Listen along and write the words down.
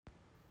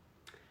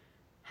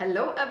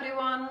Hello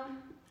everyone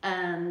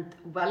and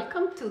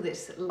welcome to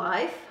this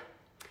live.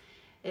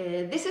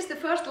 This is the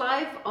first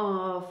live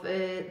of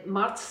the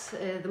month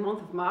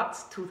of March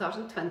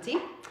 2020,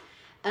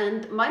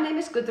 and my name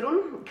is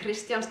Guðrún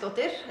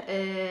Kristjánsdóttir.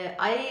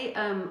 I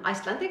am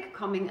Icelandic,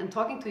 coming and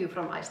talking to you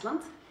from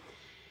Iceland.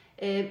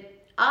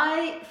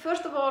 I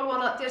first of all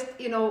want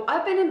to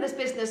I've been in this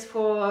business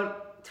for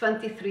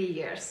 23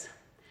 years.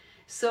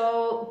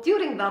 So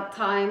during that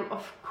time,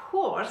 of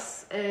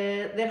course,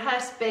 there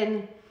has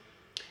been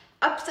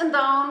ups and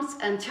downs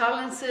and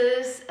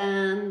challenges,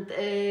 and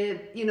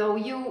it's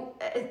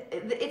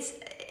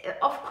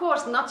of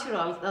course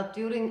natural that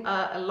during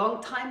a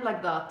long time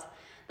like that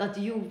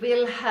you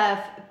will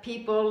have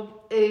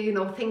people,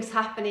 things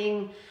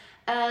happening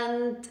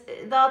and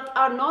that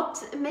are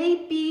not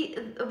maybe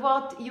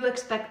what you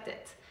expected.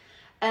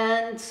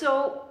 And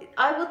so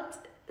I would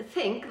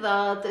think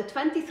that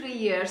 23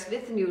 years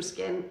with Nu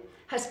Skin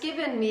has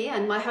given me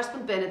and my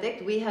husband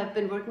Benedict, we have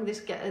been working this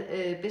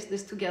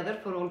business together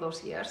for all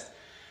those years,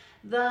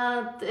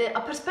 that a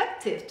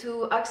perspective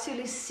to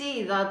actually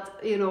see that,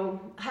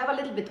 have a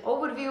little bit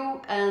overview,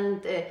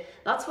 and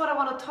that's what I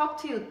want to talk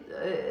to you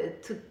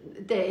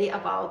today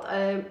about.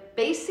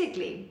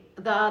 Basically,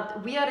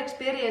 that we are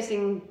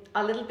experiencing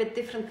a little bit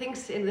different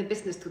things in the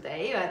business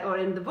today or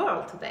in the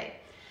world today.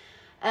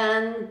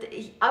 And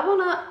I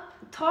want to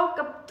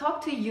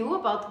talk to you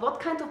about what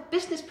kind of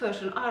business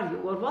person are you,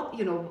 or what,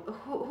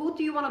 who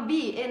do you want to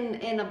be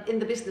in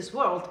the business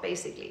world,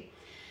 basically.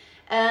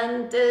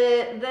 And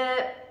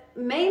the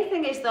main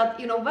thing is that,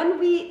 when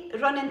we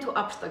run into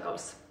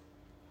obstacles,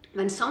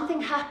 when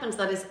something happens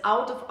that is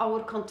out of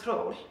our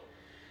control,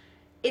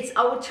 it's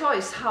our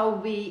choice how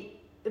we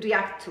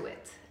react to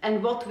it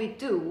and what we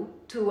do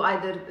to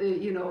either,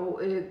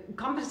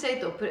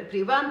 compensate or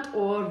prevent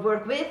or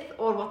work with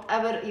or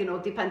whatever,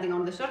 depending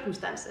on the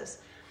circumstances.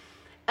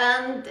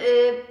 And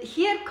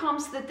here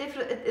comes the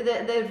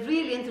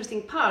really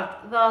interesting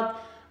part, that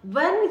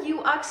when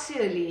you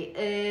actually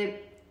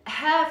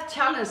have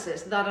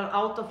challenges that are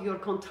out of your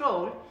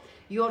control,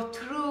 your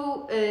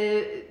true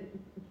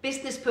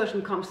business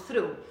person comes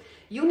through.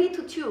 You need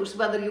to choose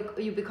whether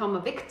you become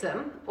a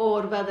victim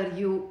or whether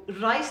you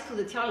rise to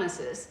the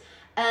challenges,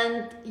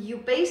 and you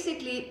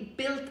basically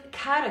build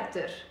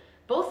character,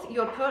 both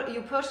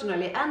you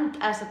personally and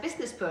as a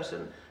business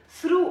person,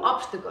 through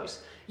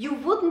obstacles. You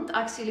wouldn't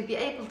actually be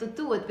able to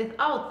do it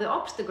without the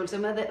obstacles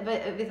and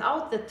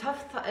without the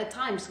tough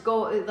times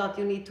that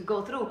you need to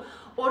go through,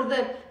 or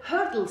the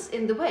hurdles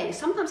in the way.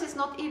 Sometimes it's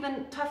not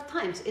even tough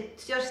times,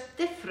 it's just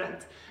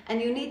different.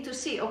 And you need to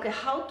see, okay,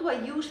 how do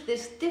I use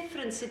this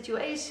different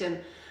situation?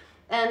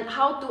 And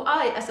how do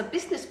I, as a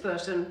business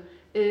person,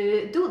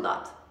 do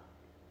that?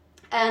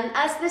 And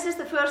as this is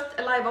the first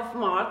live of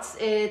March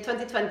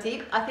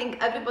 2020, I think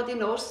everybody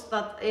knows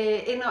that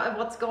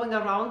what's going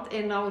around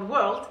in our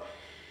world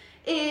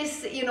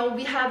is,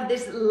 we have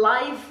this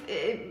live,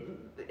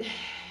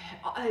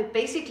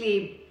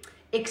 basically,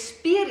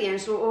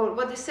 experience, or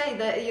what you say,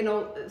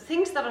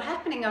 things that are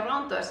happening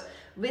around us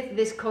with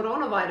this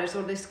coronavirus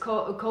or this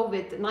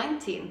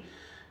COVID-19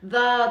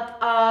 that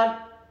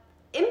are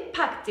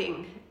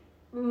impacting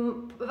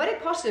very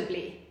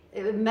possibly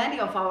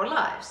many of our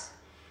lives.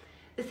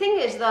 The thing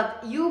is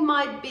that you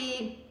might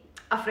be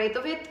afraid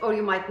of it, or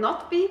you might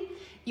not be.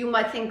 You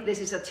might think this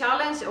is a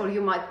challenge, or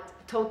you might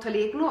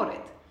totally ignore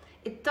it.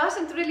 It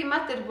doesn't really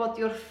matter what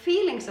your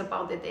feelings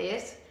about it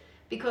is,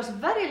 because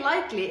very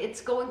likely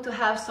it's going to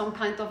have some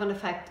kind of an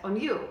effect on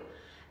you.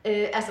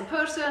 As a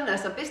person,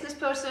 as a business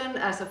person,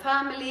 as a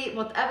family,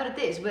 whatever it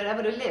is,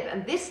 wherever you live.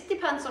 And this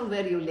depends on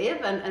where you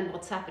live and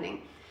what's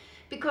happening.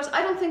 Because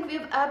I don't think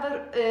we've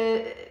ever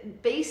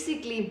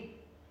basically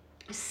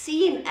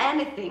seen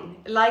anything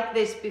like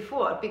this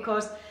before,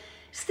 because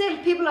still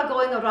people are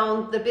going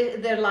around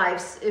their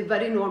lives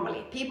very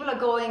normally. People are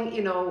going,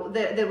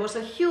 there was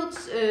a huge,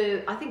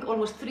 I think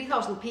almost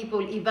 3,000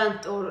 people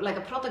event, or like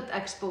a product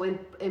expo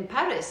in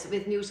Paris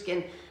with Nu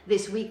Skin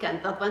this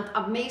weekend that went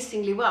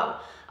amazingly well.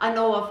 I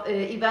know of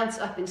events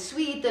up in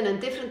Sweden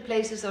and different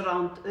places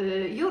around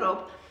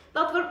Europe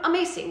that were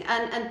amazing,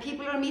 and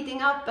people are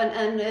meeting up,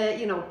 and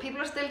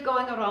people are still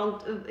going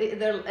around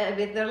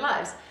with their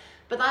lives.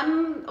 But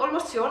I'm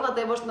almost sure that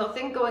there was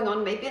nothing going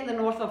on maybe in the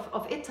north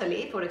of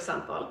Italy, for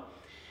example.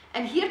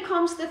 And here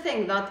comes the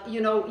thing that,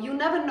 you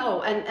never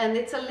know. And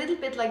it's a little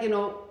bit like,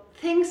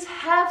 things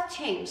have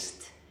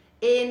changed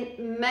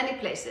in many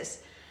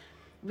places.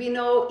 We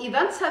know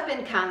events have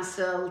been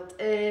cancelled.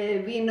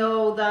 We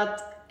know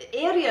that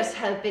areas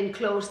have been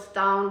closed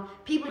down.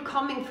 People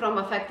coming from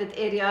affected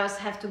areas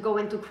have to go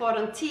into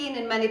quarantine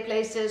in many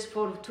places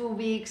for 2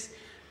 weeks.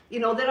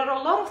 There are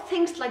a lot of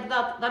things like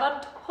that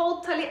are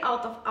totally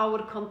out of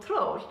our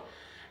control.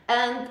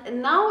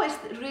 And now is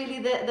really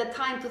the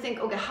time to think,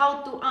 okay,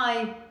 how do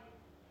I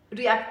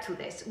react to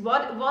this?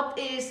 Where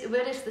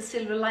is the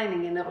silver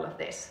lining in all of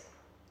this?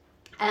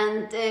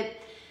 And it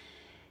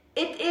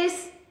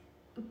is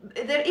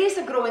there is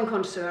a growing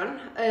concern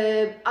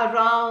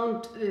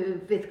around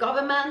with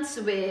governments,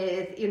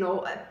 with,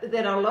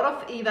 there are a lot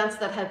of events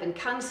that have been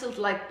cancelled,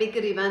 like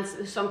bigger events.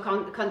 Some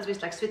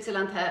countries like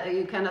Switzerland,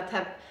 you cannot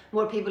have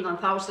more people than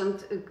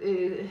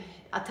 1,000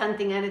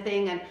 attending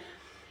anything, and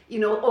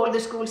all the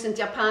schools in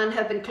Japan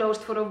have been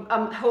closed for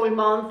a whole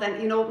month,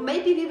 and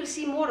maybe we will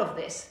see more of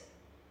this,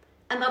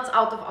 and that's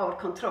out of our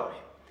control.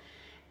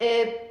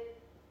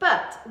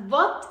 But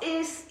what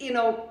is,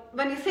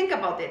 when you think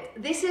about it,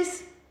 this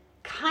is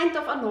kind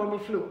of a normal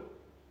flu.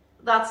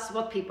 That's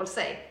what people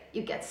say.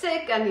 You get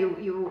sick and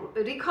you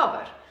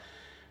recover.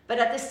 But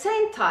at the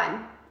same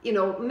time,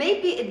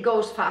 maybe it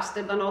goes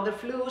faster than other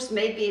flus,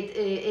 maybe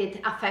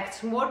it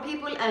affects more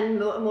people and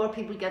more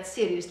people get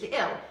seriously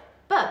ill.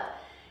 But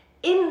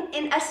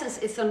in essence,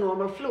 it's a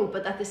normal flu,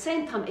 but at the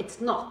same time, it's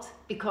not,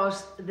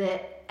 because the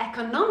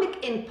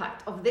economic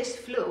impact of this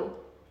flu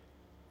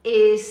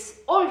is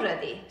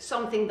already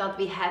something that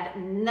we had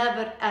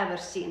never ever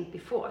seen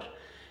before.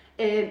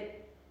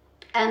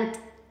 And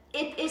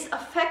it is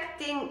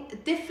affecting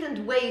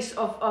different ways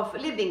of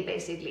living,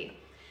 basically.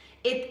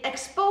 It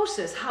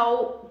exposes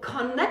how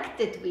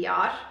connected we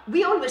are.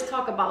 We always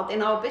talk about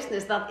in our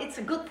business that it's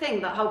a good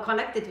thing that how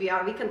connected we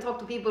are. We can talk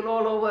to people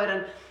all over,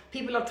 and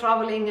people are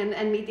traveling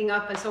and meeting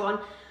up and so on.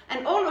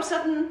 And all of a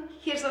sudden,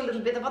 here's a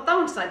little bit of a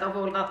downside of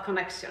all that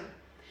connection.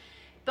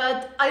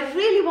 But I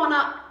really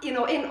wanna,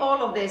 in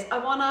all of this, I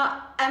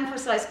wanna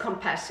emphasize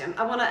compassion.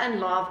 I wanna end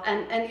love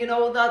and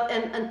that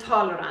and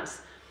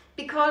tolerance,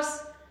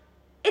 because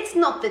it's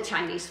not the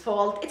Chinese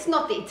fault, it's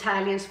not the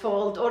Italians'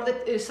 fault or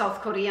the South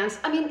Koreans.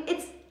 I mean,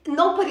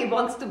 nobody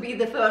wants to be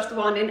the first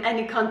one in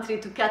any country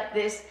to get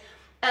this,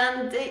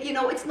 and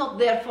it's not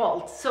their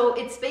fault. So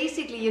it's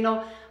basically,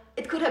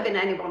 it could have been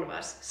any one of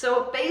us.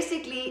 So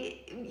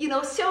basically,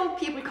 show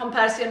people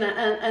compassion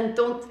and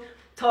don't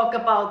talk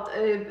about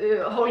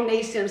whole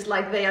nations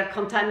like they are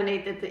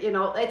contaminated.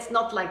 It's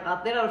not like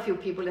that. There are a few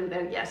people in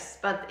there, yes,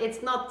 but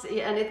it's not,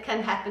 and it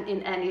can happen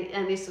in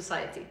any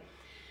society.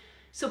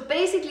 So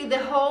basically, the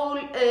whole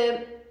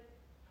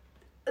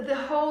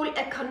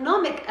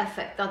economic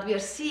effect that we are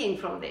seeing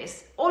from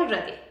this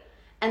already,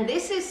 and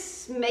this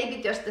is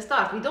maybe just the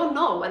start. We don't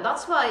know, and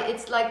that's why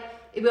it's like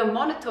we are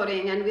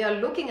monitoring and we are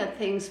looking at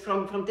things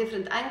from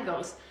different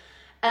angles.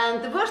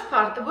 And the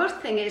worst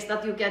thing is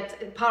that you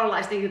get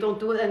paralyzed and you don't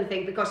do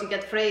anything because you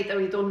get afraid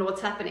or you don't know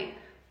what's happening.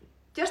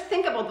 Just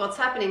think about what's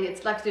happening.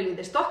 It's actually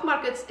the stock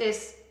market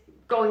is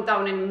going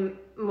down in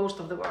most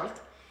of the world.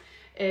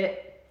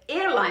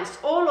 Airlines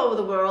all over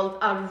the world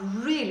are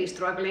really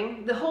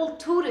struggling. The whole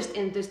tourist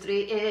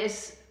industry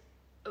is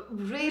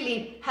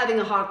really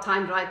having a hard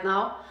time right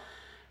now.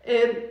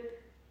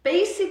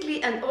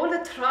 Basically, and all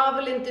the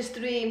travel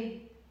industry,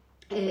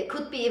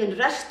 could be even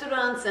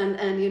restaurants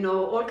and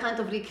all kinds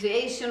of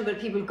recreation where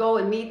people go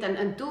and meet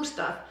and do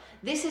stuff.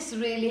 This is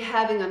really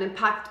having an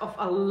impact of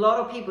a lot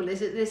of people.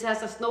 This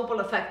has a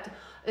snowball effect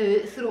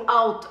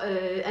throughout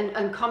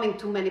and coming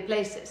to many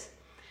places.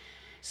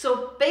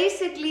 So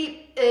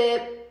basically,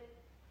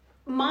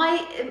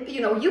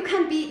 you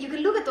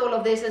can look at all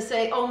of this and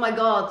say, oh my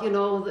God,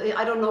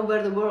 I don't know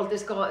where the world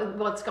is going,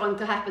 what's going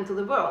to happen to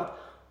the world.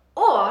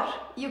 Or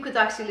you could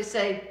actually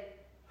say,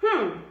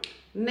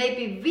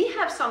 maybe we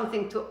have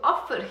something to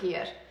offer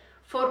here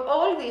for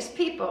all these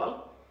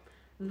people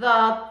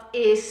that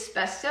is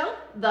special,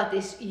 that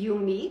is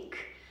unique,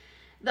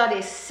 that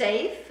is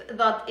safe,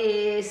 that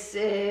is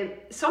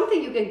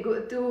something you can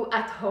do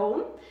at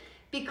home,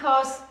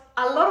 because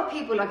a lot of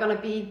people are going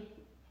to be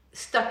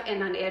stuck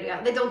in an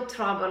area. They don't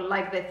travel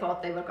like they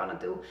thought they were going to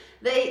do.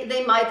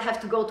 They might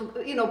have to go to,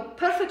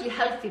 perfectly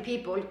healthy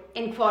people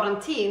in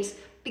quarantines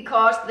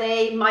because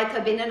they might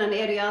have been in an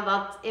area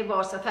that it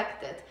was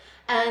affected.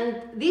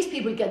 And these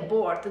people get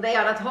bored. They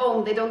are at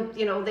home. They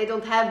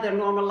don't have their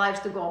normal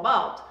lives to go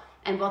about.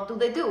 And what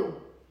do?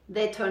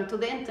 They turn to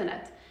the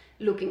internet,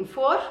 looking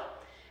for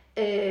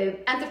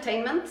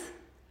entertainment,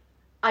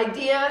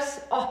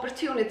 ideas,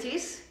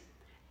 opportunities.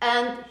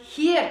 And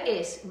here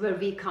is where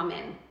we come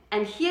in.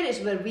 And here is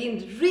where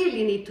we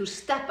really need to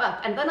step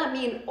up. And then I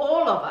mean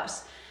all of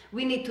us.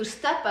 We need to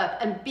step up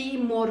and be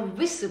more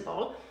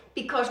visible,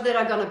 because there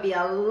are going to be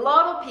a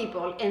lot of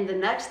people in the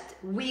next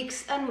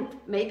weeks and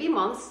maybe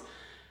months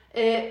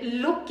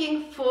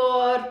looking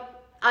for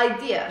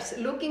ideas,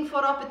 looking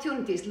for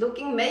opportunities,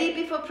 looking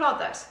maybe for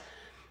products,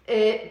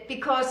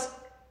 because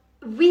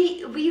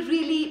we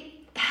really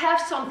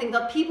have something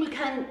that people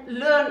can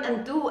learn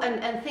and do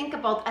and think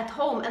about at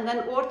home, and then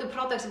order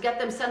products, get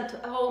them sent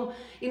home.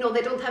 They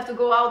don't have to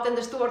go out in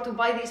the store to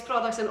buy these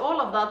products and all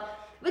of that,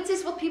 which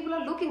is what people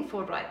are looking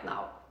for right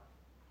now.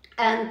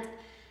 And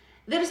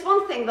there is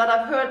one thing that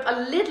I've heard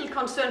a little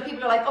concern.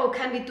 People are like, oh,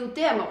 can we do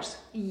demos?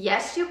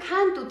 Yes, you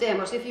can do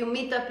demos if you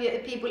meet up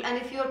people and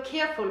if you're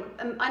careful.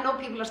 I know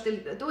people are still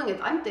doing it.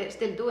 I'm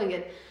still doing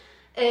it.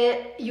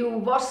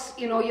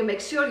 You make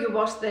sure you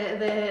wash the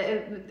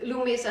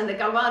Lumis and the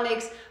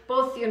Galvanics,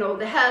 both,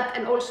 the head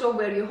and also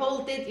where you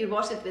hold it. You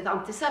wash it with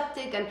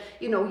antiseptic, and,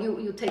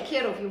 you take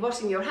care of you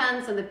washing your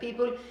hands and the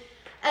people.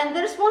 And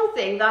there's one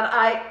thing that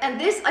and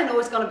this I know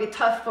is going to be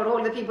tough for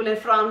all the people in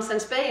France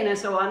and Spain and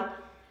so on.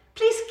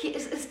 Please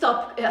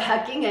stop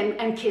hugging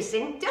and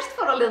kissing just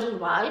for a little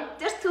while,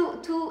 just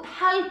to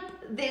help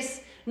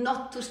this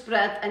not to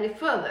spread any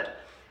further.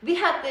 We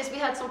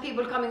had some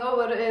people coming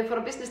over for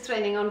a business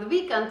training on the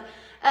weekend,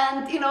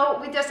 and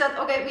we just said,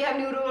 okay, we have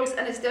new rules,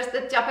 and it's just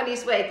the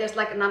Japanese way. There's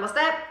like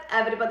namaste,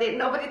 everybody,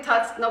 nobody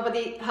touched,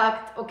 nobody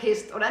hugged or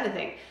kissed or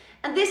anything.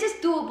 And this is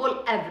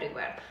doable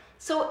everywhere.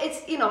 So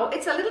it's,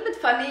 it's a little bit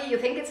funny, you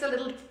think it's a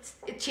little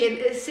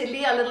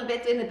silly a little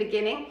bit in the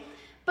beginning,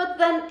 but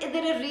then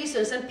there are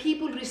reasons and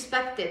people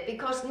respect it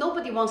because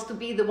nobody wants to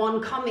be the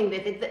one coming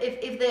with it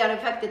if they are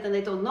affected and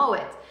they don't know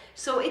it.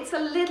 So it's a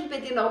little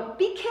bit,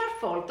 be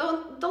careful,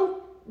 don't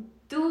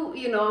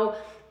do,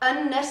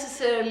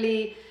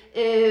 unnecessarily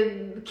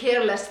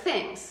careless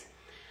things.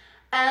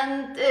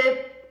 And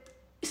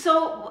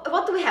so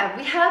what do we have?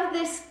 We have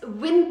this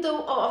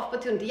window of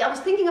opportunity. I was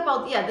thinking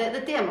about,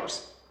 the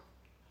demos.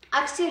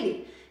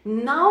 Actually,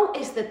 now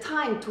is the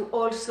time to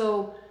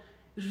also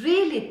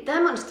really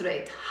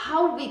demonstrate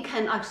how we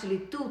can actually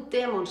do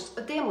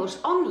demos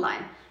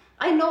online.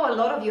 I know a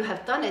lot of you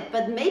have done it,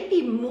 but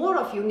maybe more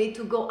of you need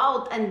to go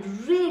out and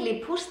really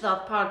push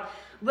that part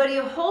where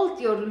you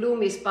hold your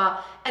Lumi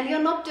Spa and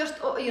you're not just,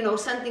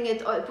 sending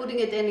it or putting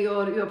it in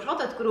your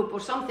product group or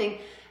something,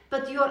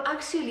 but you're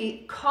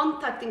actually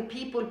contacting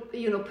people,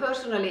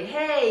 personally.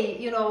 Hey,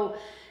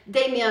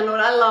 Damien or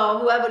Ella or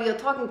whoever you're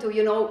talking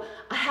to,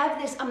 I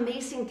have this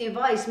amazing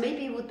device,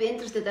 maybe you would be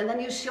interested, and then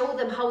you show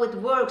them how it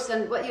works,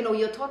 and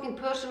you're talking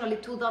personally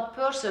to that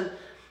person,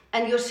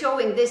 and you're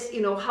showing this,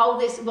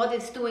 what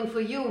it's doing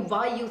for you,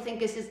 why you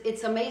think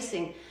it's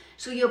amazing.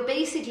 So you're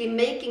basically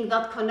making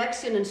that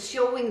connection and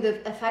showing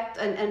the effect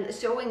and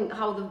showing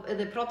how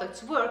the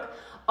products work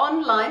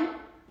online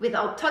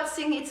without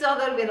touching each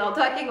other, without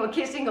hugging or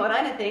kissing or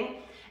anything,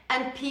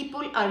 and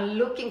people are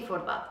looking for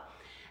that.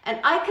 And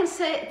I can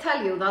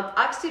tell you that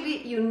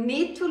actually you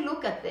need to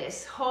look at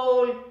this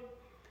whole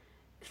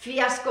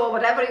fiasco,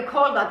 whatever you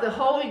call that, the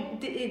whole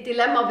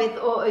dilemma with,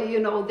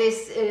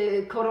 this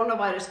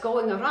coronavirus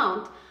going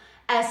around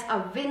as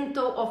a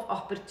window of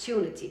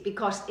opportunity,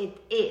 because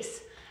it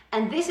is.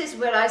 And this is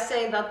where I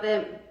say that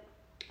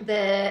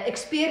the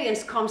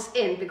experience comes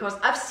in, because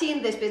I've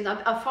seen this business,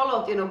 I've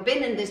followed,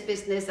 been in this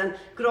business and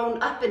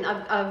grown up in,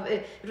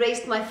 I've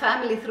raised my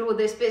family through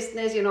this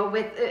business,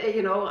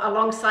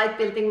 alongside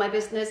building my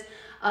business.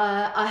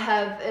 I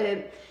have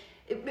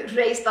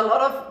raised a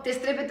lot of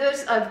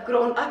distributors. I've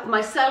grown up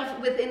myself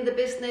within the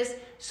business.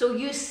 So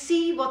you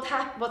see what's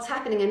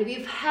happening, and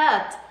we've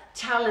had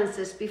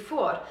challenges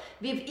before.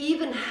 We've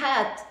even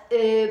had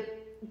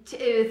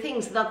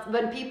things that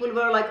when people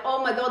were like,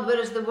 oh my God, where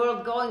is the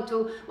world going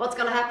to? What's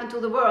going to happen to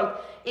the world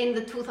in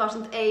the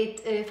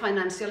 2008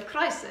 financial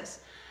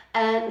crisis?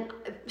 And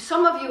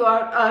some of you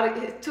are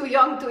too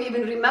young to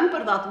even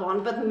remember that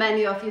one, but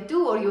many of you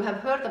do, or you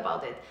have heard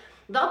about it.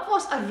 That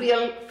was a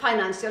real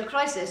financial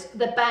crisis.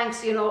 The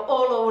banks,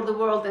 all over the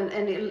world, and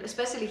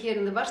especially here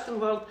in the Western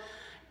world,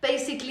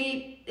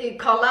 basically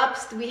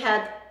collapsed. We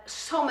had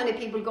so many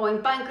people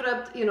going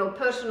bankrupt,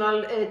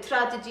 personal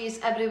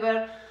tragedies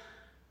everywhere.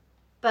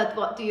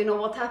 But do you know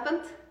what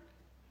happened?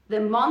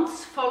 The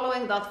months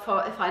following that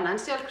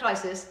financial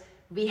crisis,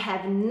 we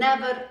have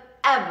never,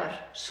 ever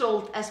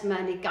sold as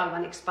many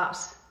galvanic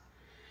spas.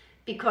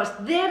 Because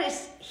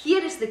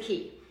here is the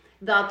key,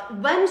 that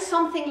when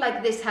something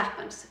like this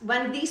happens,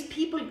 when these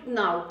people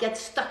now get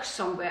stuck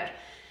somewhere,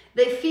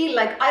 they feel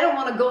like, I don't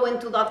want to go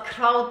into that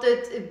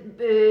crowded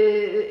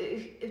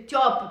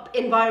job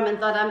environment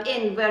that I'm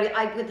in, where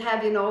I could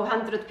have,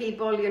 100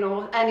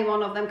 people, any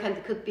one of them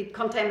could be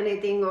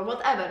contaminating or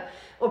whatever.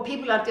 Or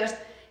people are just,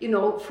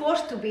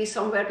 forced to be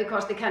somewhere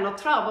because they cannot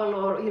travel,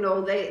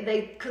 or,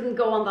 they couldn't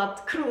go on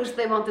that cruise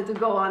they wanted to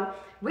go on.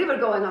 We were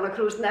going on a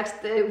cruise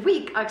next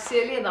week,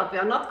 actually, that we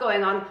are not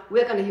going on.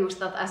 We're going to use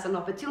that as an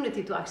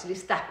opportunity to actually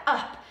step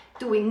up,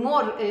 doing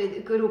more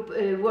group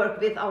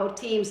work with our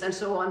teams and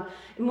so on,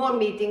 more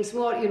meetings,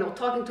 more,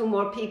 talking to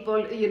more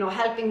people,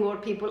 helping more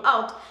people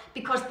out,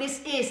 because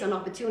this is an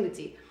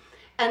opportunity.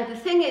 And the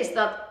thing is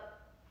that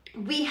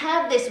we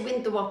have this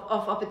window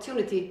of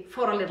opportunity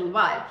for a little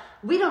while.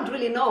 We don't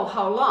really know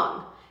how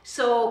long.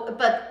 So,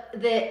 but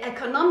the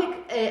economic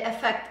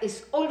effect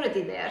is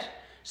already there.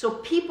 So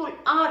people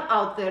are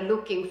out there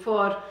looking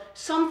for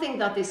something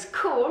that is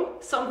cool,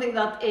 something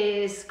that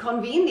is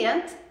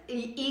convenient,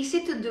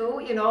 easy to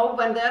do,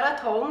 when they're at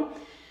home.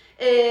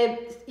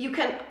 You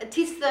can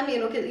teach them,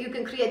 you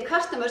can create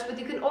customers, but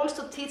you can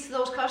also teach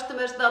those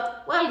customers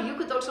that, well, you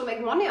could also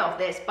make money off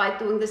this by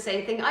doing the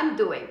same thing I'm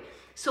doing.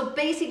 So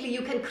basically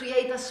you can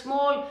create a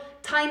small,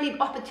 tiny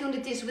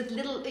opportunities with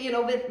little,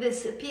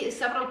 with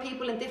several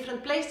people in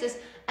different places,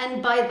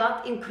 and by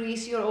that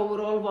increase your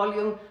overall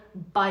volume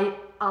by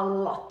a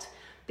lot.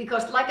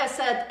 Because like I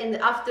said,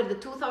 after the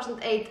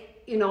 2008,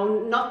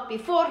 not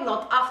before,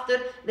 not after,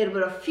 there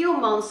were a few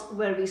months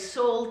where we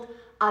sold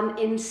an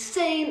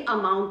insane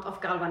amount of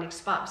galvanic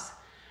spas.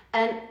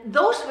 And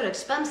those were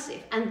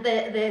expensive. And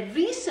the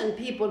reason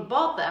people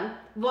bought them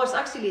was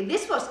actually,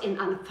 this was in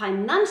a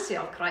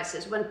financial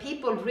crisis when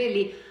people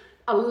really,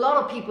 a lot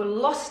of people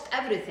lost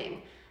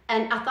everything.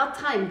 And at that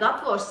time,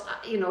 that was,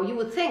 you know, you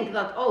would think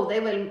that, oh, they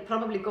will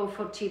probably go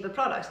for cheaper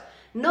products.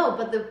 No,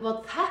 but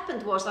what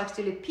happened was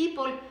actually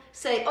people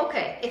say,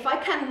 okay, if I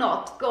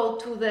cannot go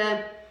to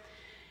the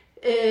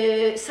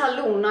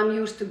saloon I'm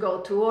used to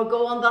go to, or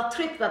go on that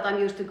trip that I'm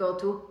used to go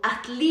to,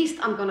 at least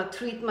I'm gonna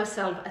treat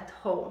myself at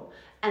home.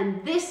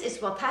 And this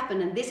is what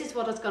happened, and this is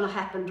what is gonna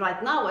happen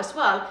right now as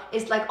well.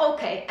 It's like,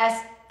 okay,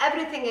 as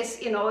everything is,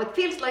 you know, it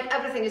feels like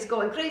everything is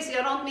going crazy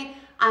around me,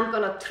 I'm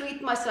gonna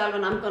treat myself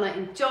and I'm gonna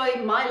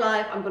enjoy my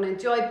life, I'm gonna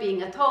enjoy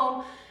being at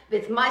home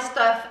with my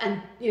stuff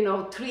and, you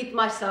know, treat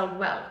myself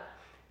well.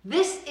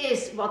 This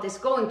is what is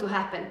going to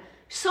happen.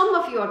 Some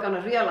of you are going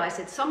to realize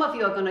it. Some of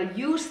you are going to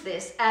use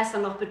this as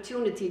an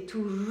opportunity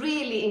to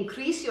really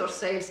increase your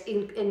sales,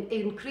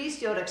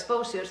 increase your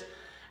exposures.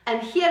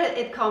 And here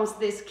it comes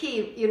this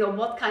key, you know,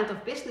 what kind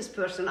of business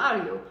person are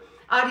you?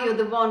 Are you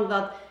the one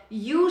that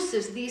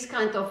uses these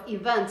kind of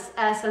events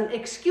as an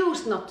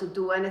excuse not to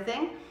do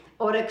anything?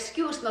 Or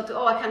excuse not to,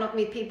 oh, I cannot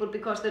meet people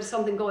because there's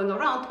something going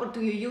around? Or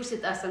do you use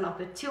it as an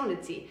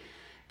opportunity?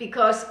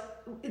 Because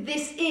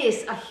this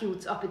is a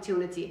huge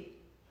opportunity.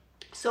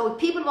 So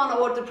people want to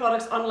order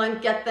products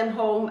online, get them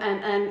home,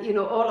 and you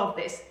know, all of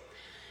this.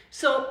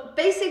 So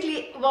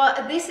basically,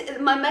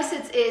 my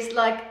message is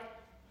like,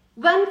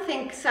 when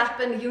things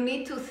happen, you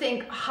need to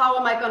think, how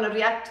am I going to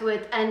react to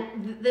it?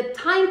 And the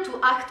time to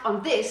act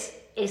on this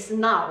is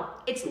now.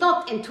 It's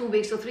not in 2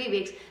 weeks or 3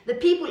 weeks. The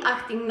people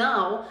acting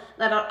now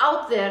that are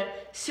out there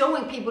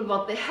showing people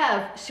what they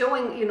have,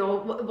 showing, you know,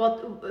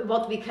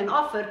 what we can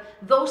offer,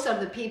 those are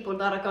the people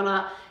that are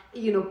gonna,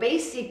 you know,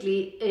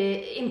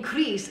 basically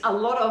increase a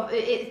lot of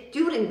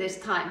during this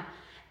time.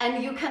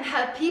 And you can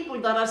have people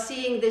that are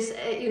seeing this,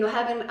 you know,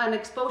 having an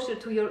exposure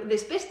to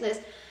this business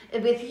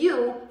with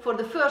you for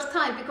the first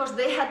time because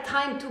they had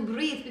time to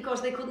breathe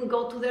because they couldn't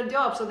go to their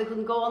jobs, so they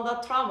couldn't go on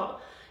that travel.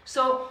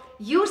 So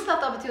use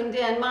that opportunity,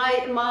 and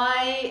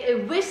my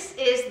wish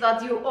is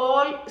that you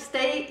all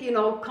stay, you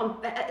know,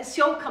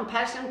 show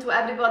compassion to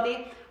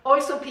everybody.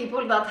 Also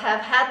people that have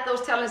had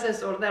those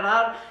challenges, or there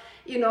are,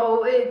 you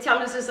know,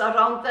 challenges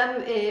around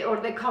them, or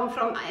they come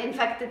from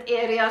infected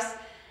areas.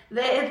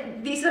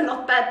 These are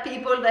not bad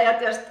people, they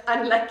are just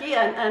unlucky,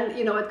 and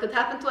you know, it could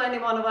happen to any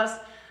one of us.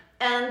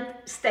 And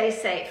stay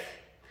safe.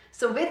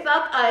 So with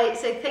that, I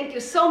say thank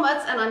you so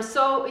much, and I'm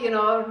so, you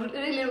know,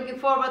 really looking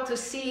forward to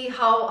see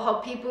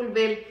how people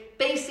will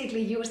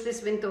basically use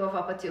this window of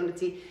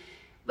opportunity.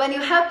 When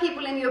you have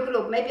people in your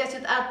group, maybe I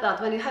should add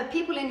that, when you have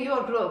people in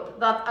your group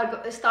that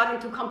are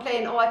starting to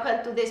complain, oh, I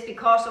can't do this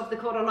because of the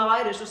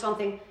coronavirus or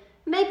something,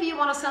 maybe you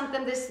want to send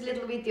them this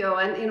little video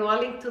and, you know, a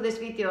link to this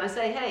video and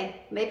say,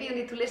 hey, maybe you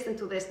need to listen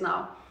to this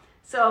now.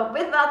 So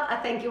with that, I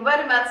thank you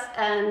very much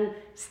and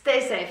stay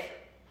safe.